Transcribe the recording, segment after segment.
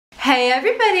Hey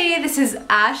everybody, this is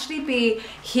Ashley B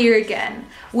here again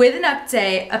with an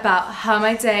update about how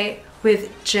my date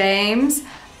with James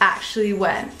actually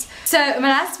went. So in my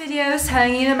last video I was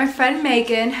telling you that my friend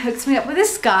Megan hooked me up with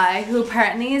this guy who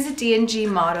apparently is a D&G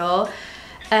model,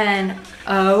 and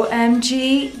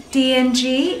OMG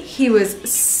D&G, he was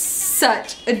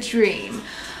such a dream.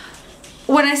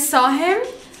 When I saw him,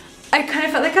 I kind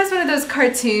of felt like I was one of those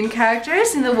cartoon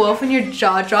characters in The Wolf when your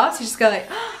jaw drops, you just go like,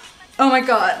 oh my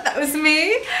god, that was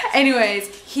me. Anyways,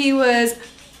 he was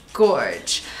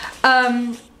gorge.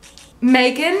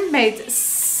 Megan made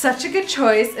such a good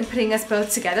choice in putting us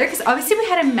both together because obviously we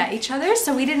hadn't met each other,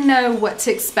 so we didn't know what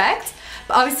to expect.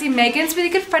 But obviously Megan's a really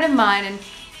good friend of mine and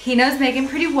he knows Megan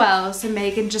pretty well, so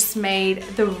Megan just made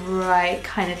the right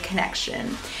kind of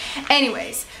connection.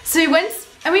 Anyways, so we went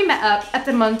and we met up at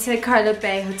the Monte Carlo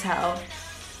Bay Hotel,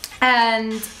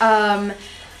 and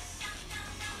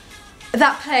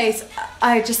that place,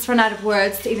 I just run out of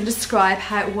words to even describe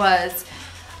how it was.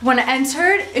 When I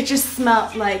entered, it just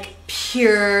smelled like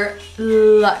pure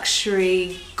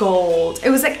luxury gold. It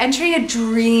was like entering a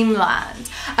dreamland.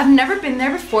 I've never been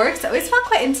there before because I always felt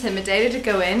quite intimidated to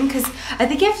go in because I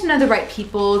think you have to know the right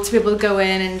people to be able to go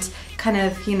in and kind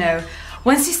of, you know,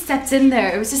 once you stepped in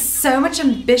there, it was just so much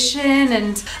ambition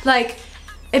and like,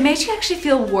 it made you actually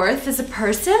feel worth as a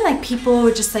person. Like people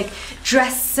would just like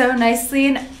dress so nicely,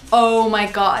 and oh my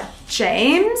god,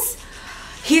 James,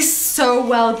 he's so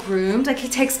well groomed. Like he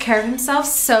takes care of himself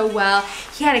so well.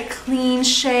 He had a clean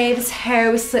shave, his hair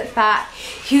was slicked back.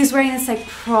 He was wearing this like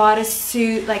PRADA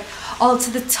suit, like all to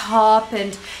the top,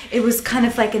 and it was kind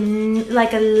of like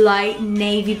a light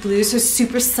navy blue, so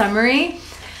super summery.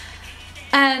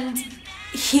 And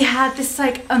he had this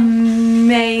like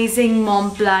amazing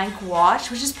Mont Blanc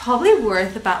watch, which is probably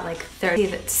worth about like 30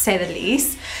 to say the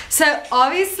least. So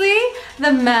obviously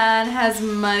the man has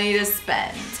money to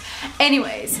spend.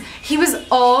 Anyways, he was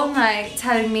all night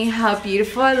telling me how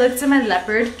beautiful I looked in my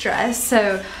leopard dress,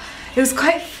 so it was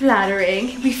quite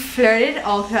flattering. We flirted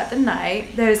all throughout the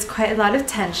night. There was quite a lot of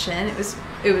tension. It was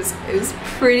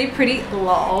pretty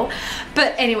lol.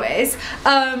 But anyways,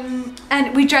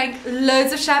 and we drank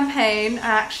loads of champagne. I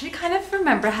actually kind of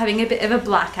remember having a bit of a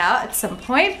blackout at some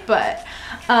point, but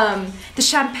the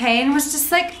champagne was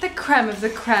just like the creme of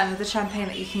the champagne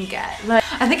that you can get. Like,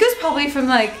 I think it was probably from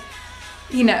like,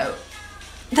 you know,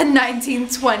 the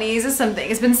 1920s or something.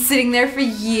 It's been sitting there for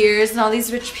years and all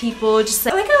these rich people just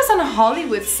like I was on a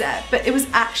Hollywood set, but it was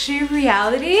actually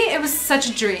reality. It was such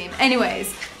a dream.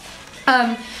 Anyways,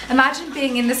 imagine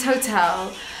being in this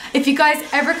hotel. If you guys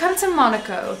ever come to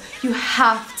Monaco, you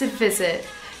have to visit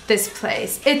this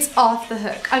place. It's off the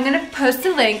hook. I'm gonna post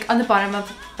a link on the bottom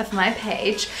of my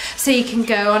page so you can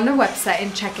go on the website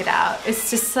and check it out.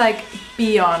 It's just like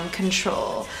beyond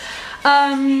control.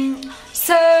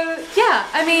 So yeah,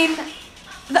 I mean,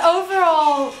 the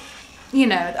overall, you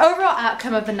know, the overall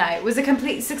outcome of the night was a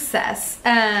complete success,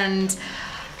 and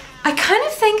I kind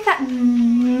of think that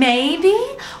maybe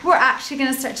we're actually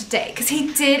gonna start to date because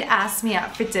he did ask me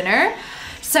out for dinner,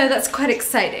 so that's quite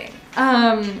exciting.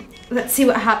 Let's see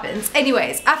what happens.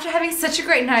 Anyways, after having such a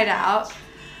great night out,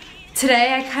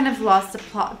 today I kind of lost the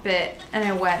plot bit and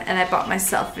I went and I bought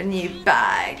myself a new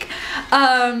bag.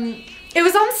 It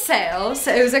was on sale,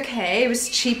 so it was okay. It was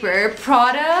cheaper.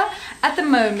 PRADA at the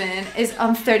moment is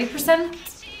on 30%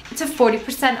 to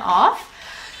 40% off.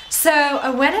 So I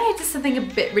went and I did something a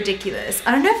bit ridiculous.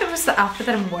 I don't know if it was the outfit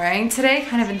that I'm wearing today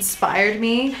kind of inspired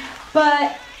me,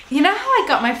 but you know how I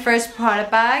got my first PRADA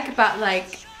bag about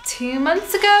like 2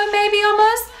 months ago, maybe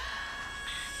almost?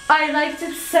 I liked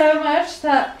it so much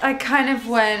that I kind of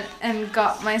went and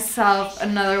got myself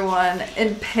another one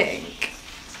in pink,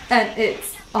 and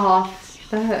it's off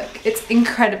the hook. It's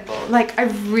incredible. Like, I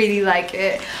really like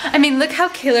it. I mean, look how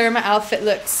killer my outfit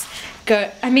looks.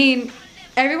 Good. I mean,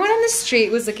 everyone on the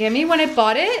street was looking at me when I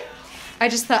bought it. I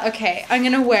just thought, okay, I'm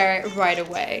gonna wear it right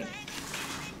away.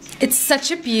 It's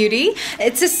such a beauty.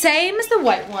 It's the same as the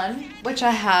white one, which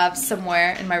I have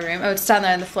somewhere in my room. Oh, it's down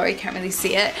there on the floor. You can't really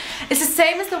see it. It's the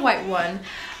same as the white one.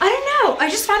 I don't know. I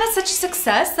just found it such a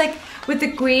success. Like, with the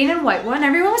green and white one,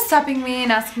 everyone was stopping me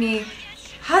and asking me,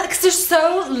 because they're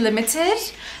so limited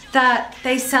that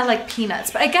they sell like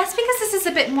peanuts. But I guess because this is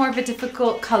a bit more of a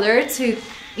difficult color to,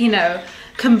 you know,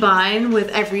 combine with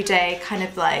everyday kind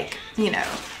of like, you know,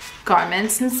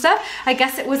 garments and stuff, I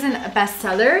guess it wasn't a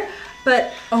bestseller.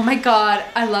 But oh my god,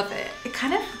 I love it. It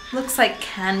kind of looks like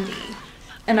candy,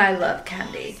 and I love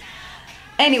candy.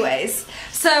 Anyways,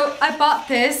 so I bought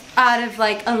this out of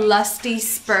like a lusty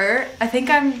spurt. I think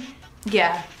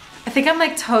think I'm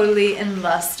like totally in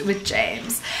lust with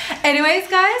James. Anyways,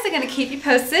 guys, I'm gonna keep you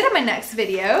posted on my next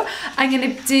video. I'm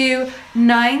gonna do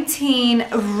 19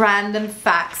 random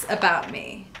facts about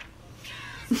me.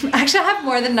 Actually, I have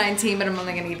more than 19, but I'm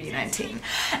only gonna give you 19.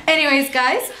 Anyways,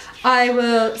 guys, I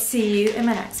will see you in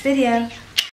my next video.